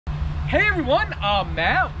Hey everyone, I'm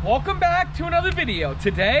Matt. Welcome back to another video.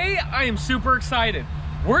 Today, I am super excited.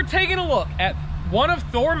 We're taking a look at one of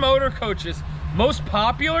Thor Motor Coach's most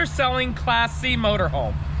popular selling Class C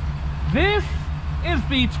motorhome. This is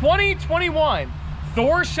the 2021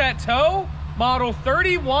 Thor Chateau Model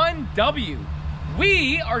 31W.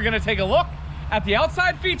 We are gonna take a look at the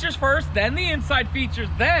outside features first, then the inside features,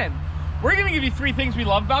 then we're gonna give you 3 things we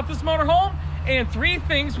love about this motorhome and 3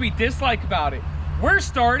 things we dislike about it. We're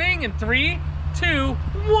starting in 3, 2,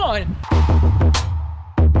 1.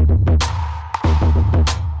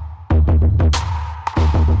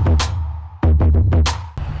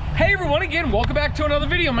 Hey everyone, again, welcome back to another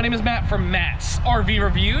video. My name is Matt from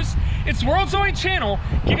MattsRVReviews. It's the world's only channel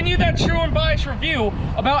giving you that true unbiased review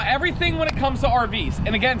about everything when it comes to RVs.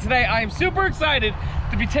 And again, today I am super excited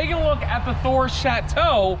to be taking a look at the Thor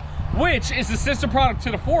Chateau, which is the sister product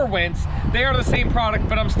to the Fourwinds. They are the same product,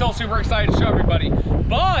 but I'm still super excited to show everybody.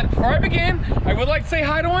 But before I begin, I would like to say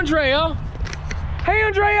hi to Andrea. Hey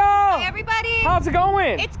Andrea! Hey everybody! How's it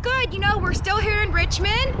going? It's good. You know, we're still here in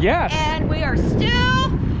Richmond. Yes. And we are still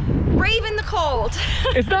braving the cold.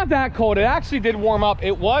 It's not that cold. It actually did warm up.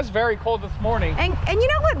 It was very cold this morning. And you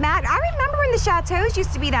know what, Matt? I remember when the Chateaus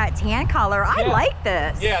used to be that tan color. I like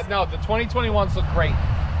this. Yeah, no, the 2021s look great.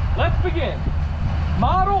 Let's begin.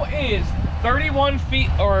 Model is 31 feet,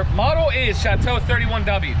 or model is Chateau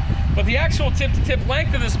 31W, but the actual tip-to-tip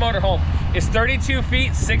length of this motorhome is 32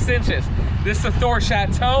 feet 6 inches. This is the Thor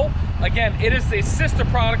Chateau. Again, it is a sister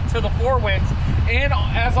product to the Fourwinds, and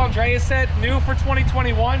as Andrea said, new for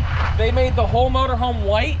 2021, they made the whole motorhome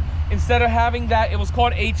white instead of having that. It was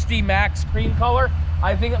called HD Max cream color.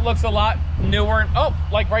 I think it looks a lot newer. Oh,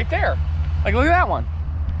 like right there, like look at that one.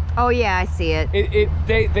 Oh yeah, I see it.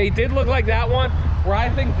 They did look like that one, where I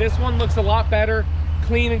think this one looks a lot better,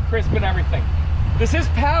 clean and crisp and everything. This is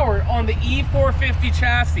powered on the E450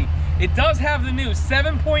 chassis. It does have the new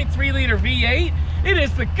 7.3 liter V8. It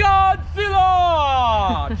is the Godzilla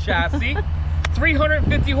chassis.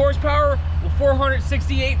 350 horsepower with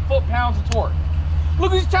 468 foot-pounds of torque.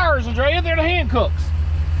 Look at these tires, Andrea, they're the Hancooks.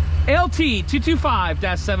 LT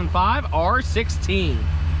 225-75 R16.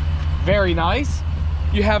 Very nice.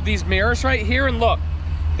 You have these mirrors right here, and look,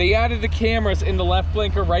 they added the cameras in the left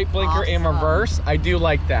blinker, right blinker, and reverse. I do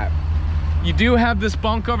like that. You do have this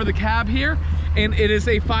bunk over the cab here, and it is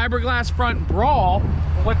a fiberglass front brawl.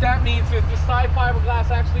 What that means is the side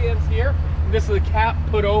fiberglass actually ends here, and this is the cap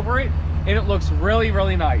put over it, and it looks really,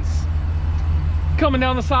 really nice. Coming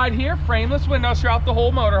down the side here, frameless windows throughout the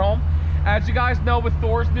whole motorhome. As you guys know, with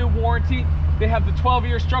Thor's new warranty, they have the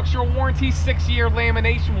 12-year structural warranty, 6-year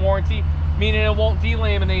lamination warranty, meaning it won't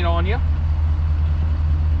delaminate on you,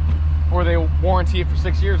 or they warranty it for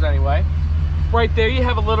 6 years anyway. Right there you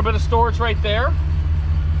have a little bit of storage right there,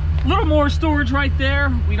 a little more storage right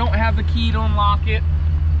there. We don't have the key to unlock it,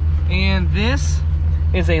 and this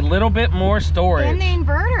is a little bit more storage. And the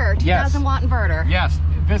inverter, 2000-watt inverter. Yes,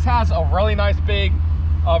 this has a really nice big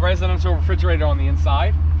residential refrigerator on the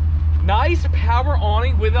inside. Nice power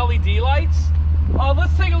awning with LED lights.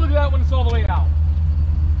 Let's take a look at that when it's all the way out.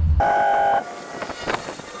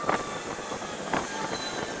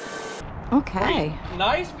 Okay.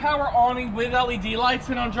 Nice power awning with LED lights.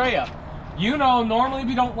 And Andrea, you know, normally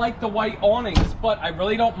we don't like the white awnings, but I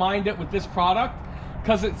really don't mind it with this product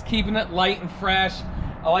because it's keeping it light and fresh.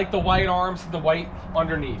 I like the white arms, the white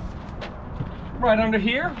underneath. Right under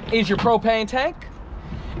here is your propane tank.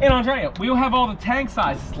 And Andrea, we will have all the tank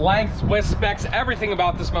sizes, lengths, widths, specs, everything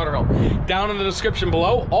about this motorhome down in the description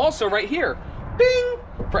below. Also right here, bing,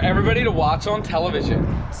 for everybody to watch on television.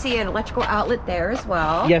 See an electrical outlet there as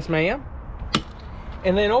well. Yes, ma'am.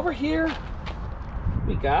 And then over here,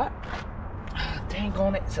 we got, dang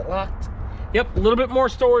on it, is it locked? Yep, a little bit more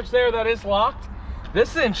storage there that is locked.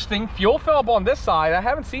 This is interesting, fuel fill on this side. I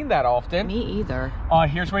haven't seen that often. Me either.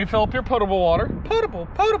 Here's where you fill up your potable water. Potable.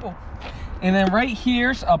 And then right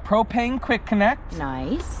here's a propane quick connect.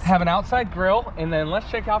 Nice. Have an outside grill, and then let's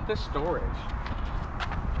check out this storage.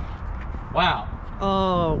 Wow.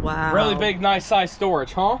 Oh, wow. Really big, nice size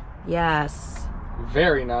storage, huh? Yes.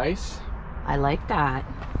 Very nice. I like that.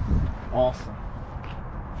 Awesome.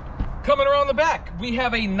 Coming around the back, we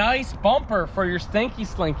have a nice bumper for your stinky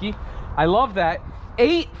slinky. I love that.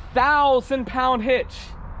 8,000-pound hitch.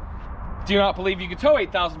 Do not believe you could tow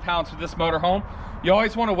 8,000 pounds with this motorhome. You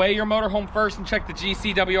always want to weigh your motorhome first and check the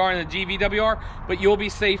GCWR and the GVWR, but you'll be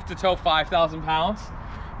safe to tow 5,000 pounds.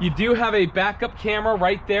 You do have a backup camera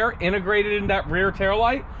right there integrated in that rear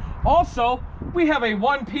taillight. Also, we have a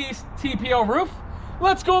one-piece TPO roof.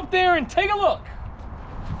 Let's go up there and take a look.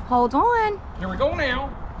 Hold on. Here we go now.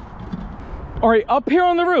 All right, up here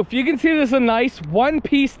on the roof, you can see there's a nice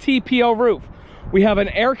one-piece TPO roof. We have an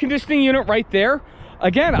air conditioning unit right there.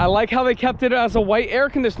 Again, I like how they kept it as a white air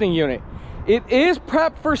conditioning unit. It is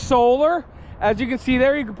prepped for solar. As you can see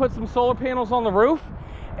there, you can put some solar panels on the roof.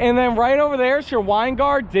 And then right over there is your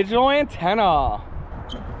Winegard digital antenna.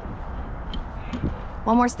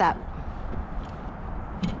 One more step.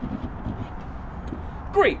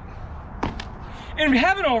 Great. And if you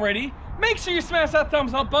haven't already, make sure you smash that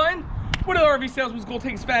thumbs up button. What other RV salesman's gonna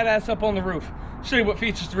take his fat ass up on the roof? Show you what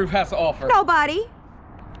features the roof has to offer. Nobody.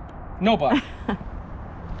 Nobody.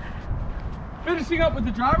 Finishing up with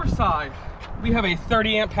the driver's side, we have a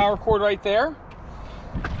 30 amp power cord right there.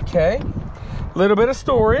 Okay, a little bit of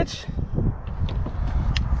storage.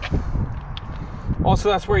 Also,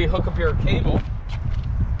 that's where you hook up your cable.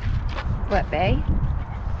 What, bae?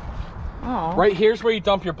 Oh. Right here's where you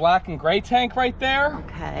dump your black and gray tank right there.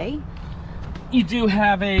 Okay. You do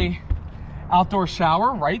have a outdoor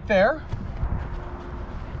shower right there.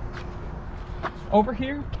 Over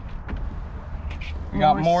here, we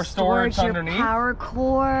got more storage underneath. Your power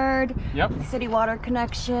cord. Yep. City water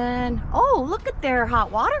connection. Oh, look at their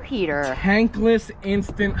hot water heater. Tankless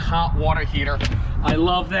instant hot water heater. I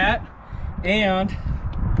love that. And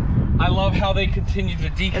I love how they continue to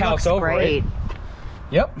decals over it.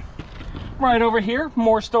 Yep. Right over here,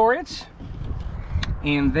 more storage.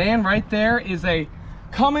 And then right there is a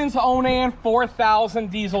Cummins Onan 4000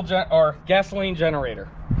 diesel or gasoline generator.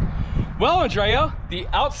 Well, Andrea, the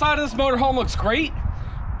outside of this motorhome looks great.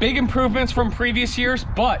 Big improvements from previous years,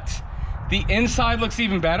 but the inside looks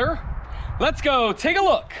even better. Let's go take a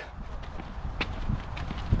look.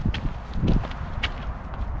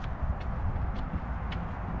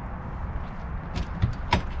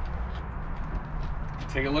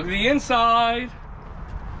 Take a look at the inside.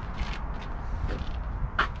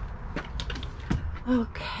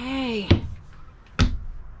 Okay.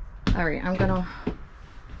 All right, I'm gonna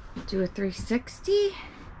do a 360.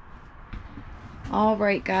 All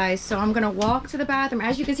right, guys, so I'm gonna walk to the bathroom.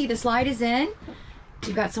 As you can see, the slide is in.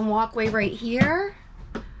 You've got some walkway right here.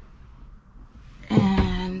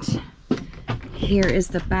 And here is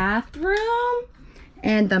the bathroom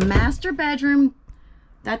and the master bedroom.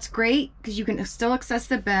 That's great because you can still access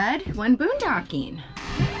the bed when boondocking.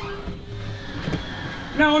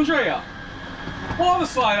 Now, Andrea, while the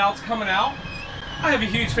slide out's coming out, I have a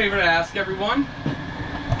huge favor to ask everyone.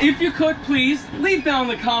 If you could, please leave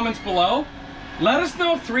down in the comments below. Let us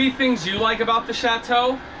know 3 things you like about the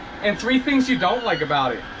Chateau and 3 things you don't like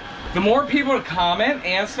about it. The more people to comment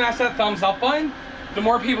and smash that thumbs up button, the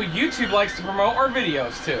more people YouTube likes to promote our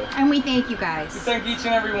videos to. And we thank you guys. We thank each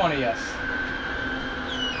and every one of you.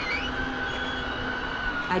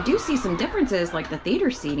 I do see some differences, like the theater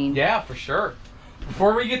seating. Yeah, for sure.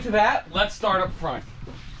 Before we get to that, let's start up front.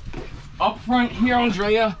 Up front here,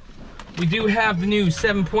 Andrea, we do have the new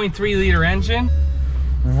 7.3 liter engine.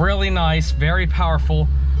 Really nice, very powerful.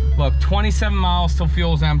 Look, 27 miles till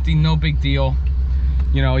fuel's empty, no big deal.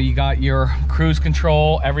 You know, you got your cruise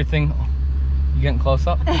control, everything. You getting close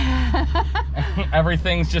up?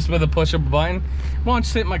 Everything's just with a push of a button. Why don't you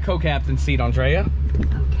sit in my co-captain seat, Andrea?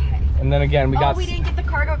 Okay. And then again, we got... Oh, we didn't get the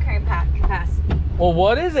cargo carrying capacity. Well,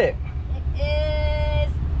 what is it? It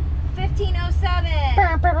is 1507.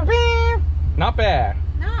 Not bad.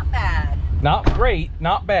 Not bad. Not great,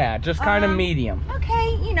 not bad, just kind of medium.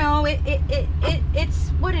 Okay, you know, it's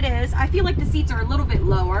what it is. I feel like the seats are a little bit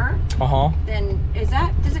lower. Then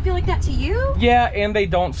does it feel like that to you? Yeah, and they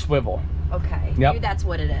don't swivel. Okay, yep. Maybe that's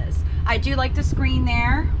what it is. I do like the screen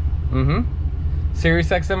there. Mm-hmm. Sirius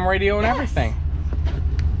XM radio and everything.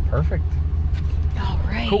 Perfect. All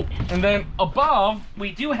right. Cool. And then above,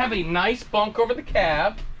 we do have a nice bunk over the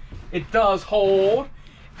cab. It does hold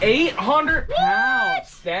 800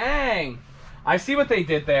 pounds. Dang. I see what they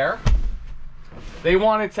did there. They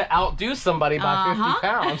wanted to outdo somebody by 50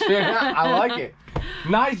 pounds. I like it.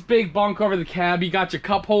 Nice big bunk over the cab. You got your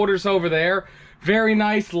cup holders over there. Very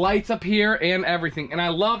nice lights up here and everything. And I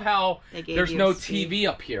love how there's no TV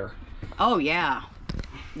up here. Oh, yeah.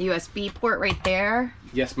 USB port right there.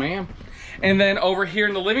 Yes, ma'am. And then over here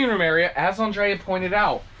in the living room area, as Andrea pointed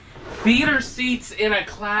out, theater seats in a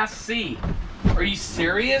Class C. Are you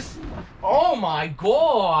serious? Oh my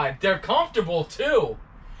God, they're comfortable too.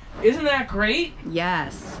 Isn't that great?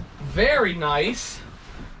 Yes. Very nice.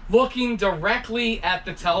 Looking directly at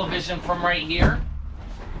the television from right here.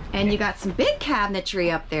 And you got some big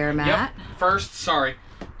cabinetry up there, Matt. Yep. First, sorry.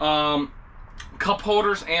 Cup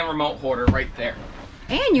holders and remote holder right there.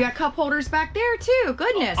 And you got cup holders back there too.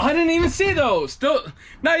 Goodness. I didn't even see those.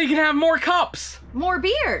 Now you can have more cups. More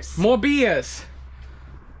beers. More beers.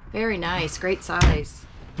 Very nice. Great size.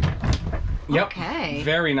 Yep. Okay.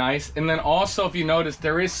 Very nice. And then also, if you notice,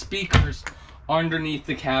 there is speakers underneath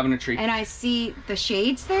the cabinetry. And I see the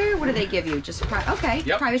shades there. What do they give you? Just privacy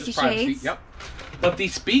just privacy shades. Yep. But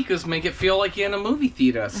these speakers make it feel like you're in a movie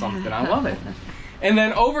theater or something. I love it. And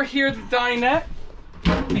then over here at the dinette,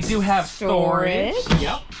 we do have storage.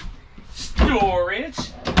 Yep. Storage.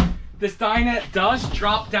 This dinette does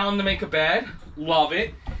drop down to make a bed. Love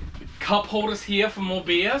it. Cup holders here for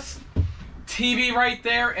Mobius. TV right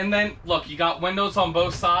there. And then, look, you got windows on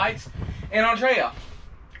both sides. And Andrea,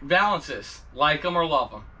 valances. Like them or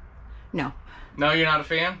love them? No. No, you're not a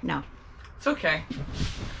fan? No. It's okay.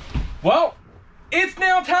 Well, it's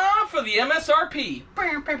now time for the MSRP.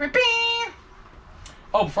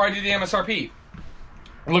 Oh, before I do the MSRP,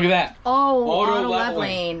 look at that. Oh, auto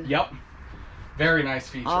leveling. Yep. Very nice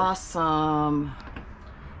feature. Awesome.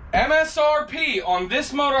 MSRP on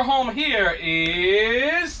this motorhome here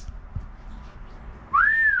is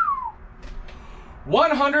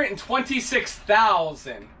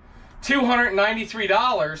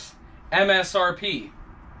 $126,293 MSRP.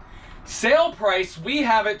 Sale price, we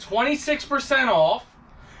have it 26% off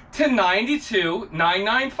to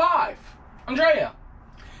 $92,995. Andrea,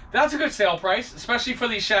 that's a good sale price, especially for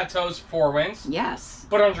these Chateaus Fourwinds. Yes.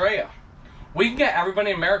 But Andrea, we can get everybody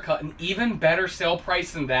in America an even better sale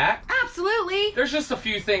price than that. Absolutely. There's just a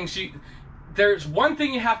few things there's one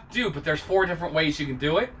thing you have to do, but there's 4 different ways you can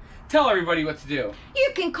do it. Tell everybody what to do.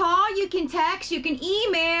 You can call, you can text, you can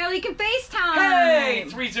email, you can FaceTime. Hey,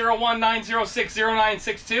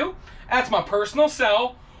 301-906-0962. That's my personal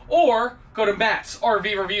cell. Or go to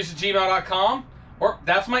MattsRVReviews@gmail.com. Or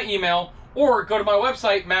that's my email. Or go to my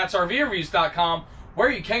website, MattsRVReviews.com, where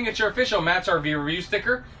you can get your official Matt's RV Review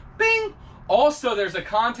sticker. Bing! Also, there's a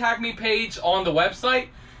contact me page on the website.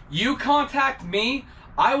 You contact me,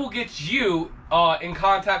 I will get you in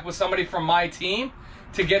contact with somebody from my team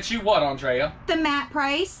to get you what, Andrea? The Matt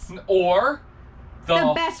price. Or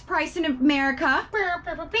the best price in America.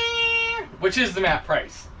 Which is the Matt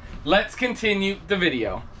price. Let's continue the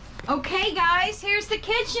video. Okay, guys, here's the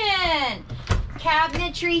kitchen.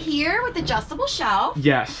 Cabinetry here with adjustable shelf.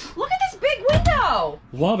 Yes. Look at this big window.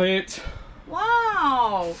 Love it.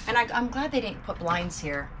 Wow. And I'm glad they didn't put blinds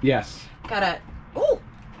here. Yes. Got a, ooh.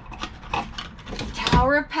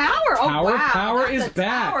 Tower of Power. Tower of Power is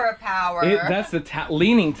back. Tower of Power. That's the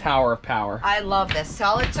leaning Tower of Power. I love this.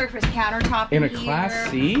 Solid surface countertop in a here. Class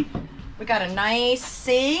C. We got a nice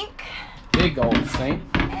sink. Big old sink.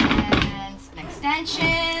 And an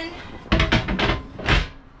extension.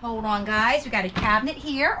 Hold on, guys. We got a cabinet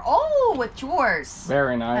here. Oh, with drawers.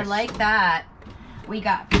 Very nice. I like that. We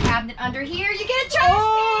got a cabinet under here. You get a trash can.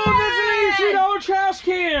 Oh, there's an $18 trash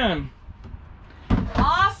can.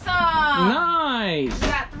 Awesome. Nice. We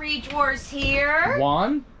got 3 drawers here.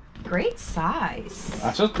 1. Great size.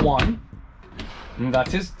 That's just 1. And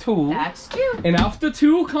that is 2. That's 2. And after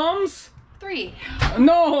 2 comes 3.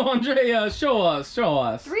 No, Andrea, show us.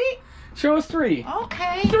 3? Show us 3.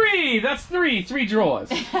 Okay. 3. That's 3. 3 drawers.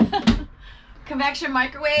 Convection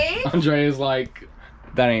microwave. Andrea's like,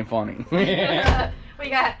 that ain't funny. We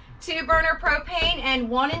got 2 burner propane and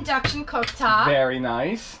 1 induction cooktop. Very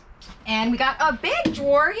nice. And we got a big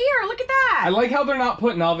drawer here. Look at that. I like how they're not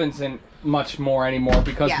putting ovens in much more anymore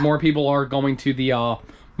because more people are going to the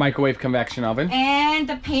microwave convection oven. And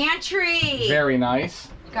the pantry. Very nice.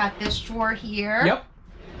 Got this drawer here. Yep.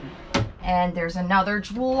 And there's another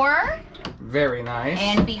drawer. Very nice.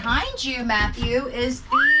 And behind you, Matthew, is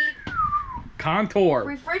the Contour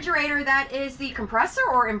refrigerator. That is the compressor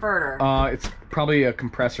or inverter? It's probably a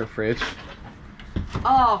compressor fridge.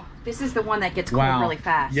 Oh, this is the one that gets cold really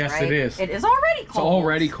fast. Yes, right? it is. It is already cold. It's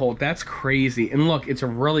already cold. That's crazy. And look, it's a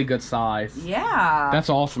really good size. Yeah. That's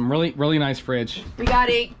awesome. Really, really nice fridge. We got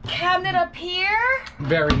a cabinet up here.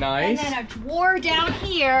 Very nice. And then a drawer down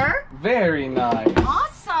here. Very nice.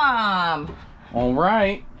 Awesome. All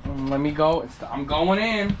right. Let me go. I'm going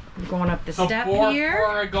in. I'm going up the step here.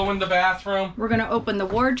 Before I go in the bathroom. We're going to open the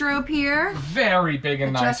wardrobe here. Very big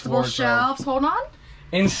and nice wardrobe. Adjustable shelves. Hold on.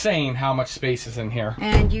 Insane how much space is in here.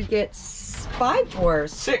 And you get 5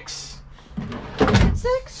 drawers. 6. Is it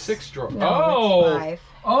 6? 6 drawers. No, oh. it's 5.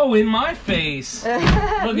 Oh, in my face. Look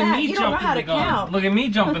at me jumping the gun. Count. Look at me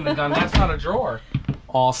jumping the gun. That's not a drawer.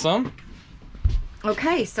 Awesome.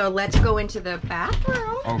 Okay, so let's go into the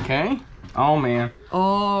bathroom. Okay. Oh, man.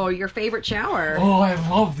 Oh, your favorite shower. Oh, I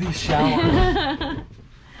love these showers.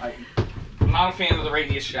 I'm not a fan of the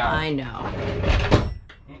radius shower. I know.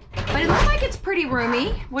 But it looks like it's pretty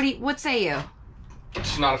roomy. What say you?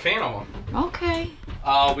 Just not a fan of them. Okay.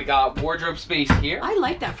 We got wardrobe space here. I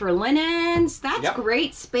like that for linens. That's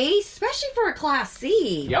great space, especially for a Class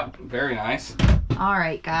C. Yep, very nice. All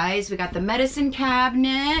right, guys, we got the medicine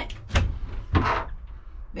cabinet.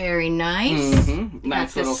 Very nice.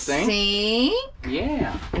 Nice little sink.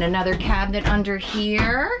 Yeah. And another cabinet under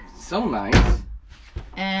here. So nice.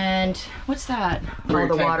 And what's that? Oh,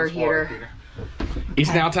 the water heater.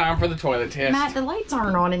 It's now time for the toilet test. Matt, the lights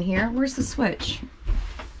aren't on in here. Where's the switch?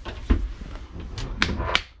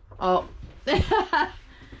 Oh.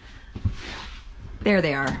 There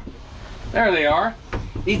they are. There they are.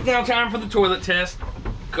 It's now time for the toilet test.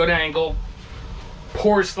 Good angle.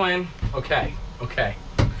 Porcelain. Okay.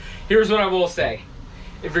 Here's what I will say.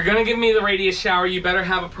 If you're gonna give me the radius shower, you better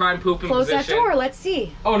have a prime pooping position. Close that door, let's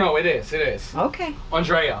see. Oh no, it is. Okay.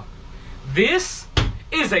 Andrea, this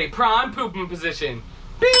is a prime pooping position.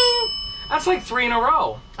 Bing! That's like 3 in a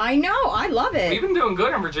row. I know, I love it. We've been doing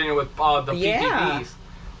good in Virginia with the PPPs.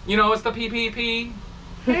 You know it's the PPP?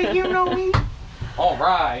 Hey, you know me? All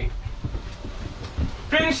right.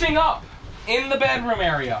 Finishing up in the bedroom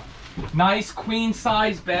area. Nice queen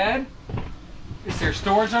size bed. Is there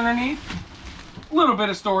storage underneath? A little bit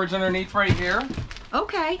of storage underneath right here.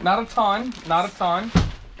 Okay. Not a ton.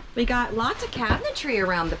 We got lots of cabinetry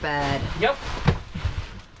around the bed. Yep.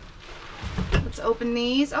 Let's open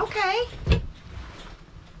these. Okay.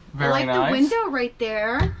 Very nice. I like the window right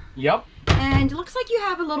there. Yep. And it looks like you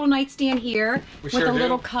have a little nightstand here with a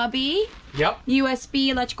little cubby. Yep. USB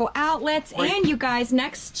electrical outlets, and you guys,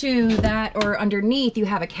 next to that or underneath, you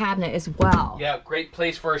have a cabinet as well. Yeah, great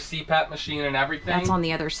place for a CPAP machine and everything. That's on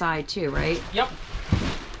the other side too, right? Yep.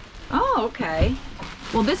 Oh, okay.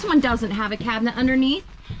 Well, this one doesn't have a cabinet underneath.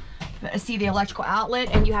 But I see the electrical outlet,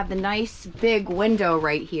 and you have the nice big window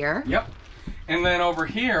right here. Yep. And then over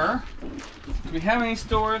here, do we have any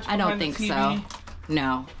storage? I don't think so.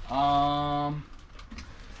 No.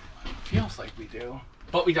 Feels like we do,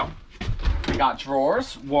 but we don't. We got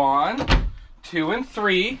drawers, 1, 2, and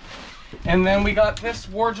 3, and then we got this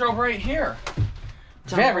wardrobe right here.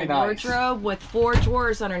 Very nice. Wardrobe with 4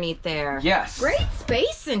 drawers underneath there. Yes. Great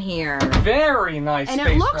space in here. Very nice space. And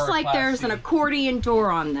it looks like there's an accordion door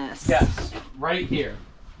on this. Yes, right here.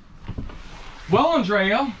 Well,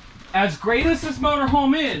 Andrea, as great as this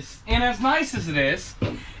motorhome is, and as nice as it is,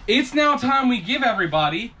 it's now time we give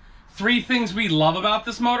everybody 3 things we love about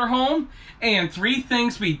this motorhome and 3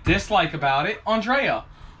 things we dislike about it. Andrea,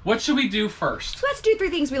 what should we do first? Let's do 3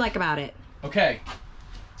 things we like about it. Okay.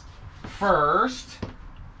 First,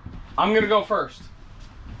 I'm gonna go first.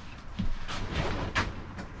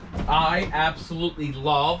 I absolutely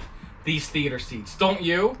love these theater seats. Don't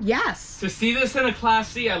you? Yes. To see this in a Class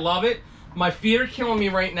C, I love it. My feet are killing me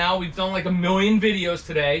right now. We've done like 1,000,000 videos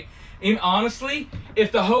today. And honestly,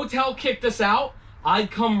 if the hotel kicked us out, I'd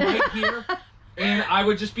come right here and I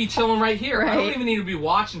would just be chilling right here. Right. I don't even need to be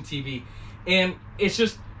watching TV. And it's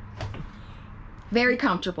just very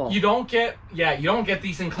comfortable. You don't get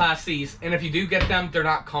these in Class Cs. And if you do get them, they're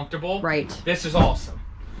not comfortable. Right. This is awesome.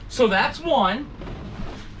 So that's 1.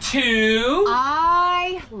 2.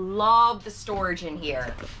 I love the storage in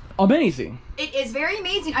here. Amazing. It is very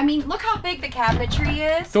amazing. I mean, look how big the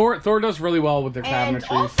cabinetry is. Thor does really well with their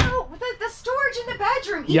cabinetry. And also, the storage in the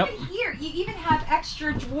bedroom. Even here, you even have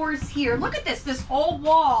extra drawers here. Look at this. This whole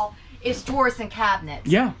wall is drawers and cabinets.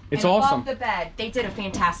 Yeah, it's awesome. Above the bed. They did a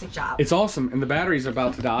fantastic job. It's awesome. And the battery's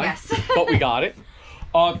about to die. Yes. But we got it.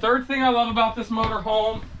 Third thing I love about this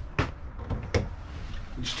motorhome.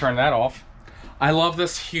 Just turn that off. I love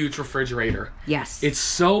this huge refrigerator. Yes. It's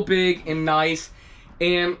so big and nice.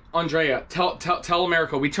 And Andrea, tell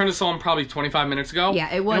America, we turned this on probably 25 minutes ago.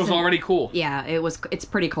 Yeah, it was already cool. Yeah, it's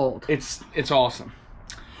pretty cold. It's awesome.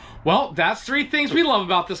 Well, that's 3 things we love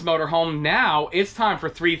about this motorhome. Now it's time for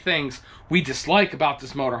 3 things we dislike about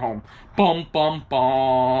this motorhome. Bum bum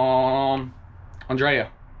bum. Andrea,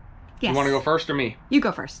 yes. You want to go first or me? You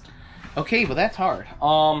go first. Okay, well that's hard.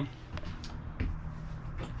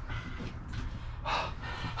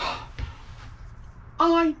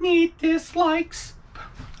 I need dislikes.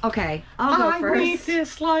 Okay, I'll go first. I need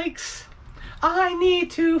dislikes. I need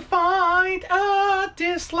to find a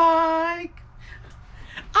dislike.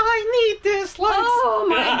 I need dislikes. Oh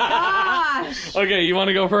my gosh. Okay, you want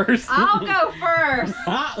to go first? I'll go first.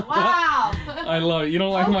 Wow. I love it. You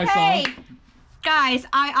don't like my song? Guys,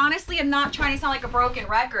 I honestly am not trying to sound like a broken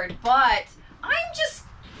record, but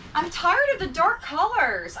I'm tired of the dark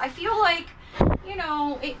colors. I feel like, you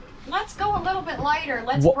know, let's go a little bit lighter.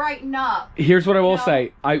 Let's brighten up. Here's what I will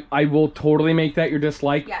say. I will totally make that your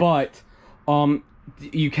dislike, yes. But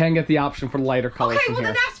you can get the option for lighter colors. Okay, well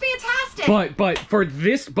then that's fantastic. But for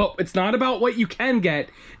this, it's not about what you can get.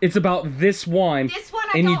 It's about this one. This one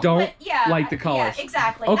you don't like the colors. Yeah,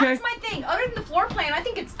 exactly. Okay. That's my thing. Other than the floor plan,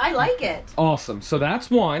 I like it. Awesome. So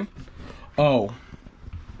that's 1. Oh,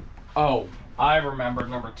 I remember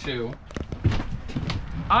number 2.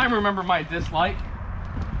 I remember my dislike.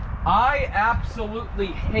 I absolutely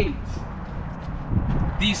hate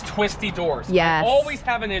these twisty doors. Yes. I always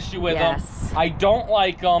have an issue with Yes. them. I don't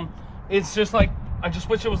like them. It's just like, I just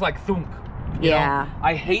wish it was like thunk. You know?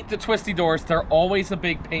 I hate the twisty doors. They're always a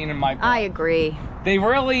big pain in my butt. I agree. They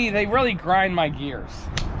really grind my gears.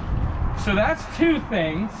 So that's 2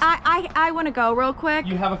 things. I want to go real quick.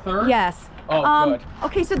 You have a third? Yes. Oh, good.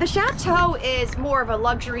 Okay, so the Chateau is more of a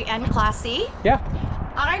luxury and Class C. Yeah.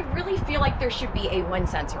 I really feel like there should be a wind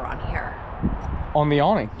sensor on here. On the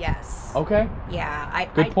awning? Yes. Okay. Yeah.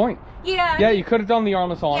 Good point. Yeah. Yeah, you could have done the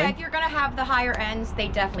armless awning. Yeah, if you're going to have the higher ends, they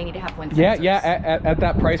definitely need to have wind Yeah, sensors. yeah, at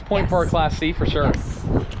that price point for a Class C, for sure. Yes.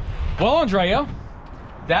 Well, Andrea,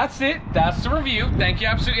 that's it. That's the review. Thank you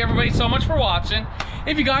absolutely everybody so much for watching.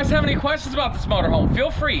 If you guys have any questions about this motorhome, feel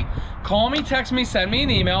free. Call me, text me, send me an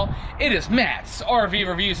email. It is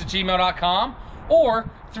MattsRVReviews@gmail.com or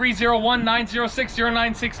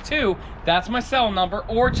 301-906-0962. That's my cell number.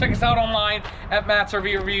 Or check us out online at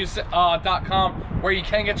MattsRVReviews.com where you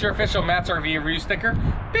can get your official Matts RV Review sticker.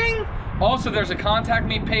 Bing! Also, there's a contact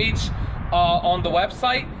me page on the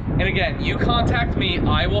website. And again, you contact me,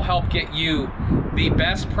 I will help get you the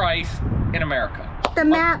best price in America. The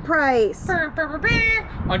Matt price.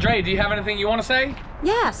 Andrea, do you have anything you want to say?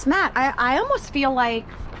 Yes, Matt. I almost feel like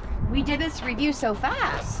we did this review so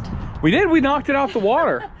fast. We did. We knocked it out the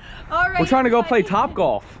water. All right. We're trying to go play Top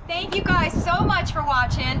Golf. Thank you guys so much for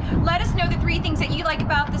watching. Let us know the 3 things that you like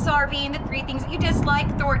about this RV and the 3 things that you dislike.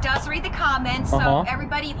 Thor does read the comments, so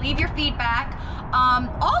everybody leave your feedback.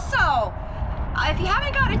 Also, if you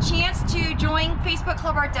haven't got a chance to join Facebook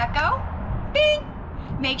Club Art Deco, bing!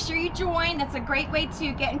 Make sure you join. That's a great way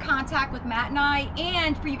to get in contact with Matt and I,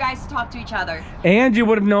 and for you guys to talk to each other. And you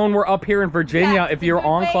would have known we're up here in Virginia if you're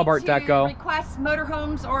on Club Art to Deco. Request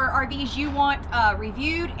motorhomes or RVs you want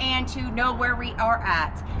reviewed and to know where we are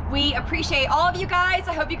at. We appreciate all of you guys.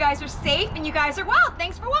 I hope you guys are safe and you guys are well.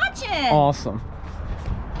 Thanks for watching. Awesome.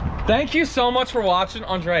 Thank you so much for watching,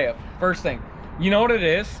 Andrea. First thing, you know what it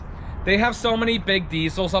is? They have so many big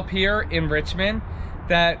diesels up here in Richmond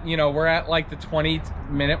that, you know, we're at like the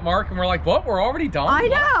 20-minute mark and we're like, what? We're already done? I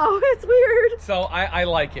know, it's weird. So I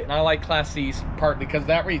like it, and I like Class C's partly because of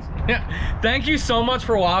that reason. Thank you so much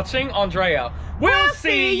for watching, Andrea. We'll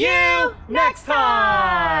see you next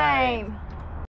time.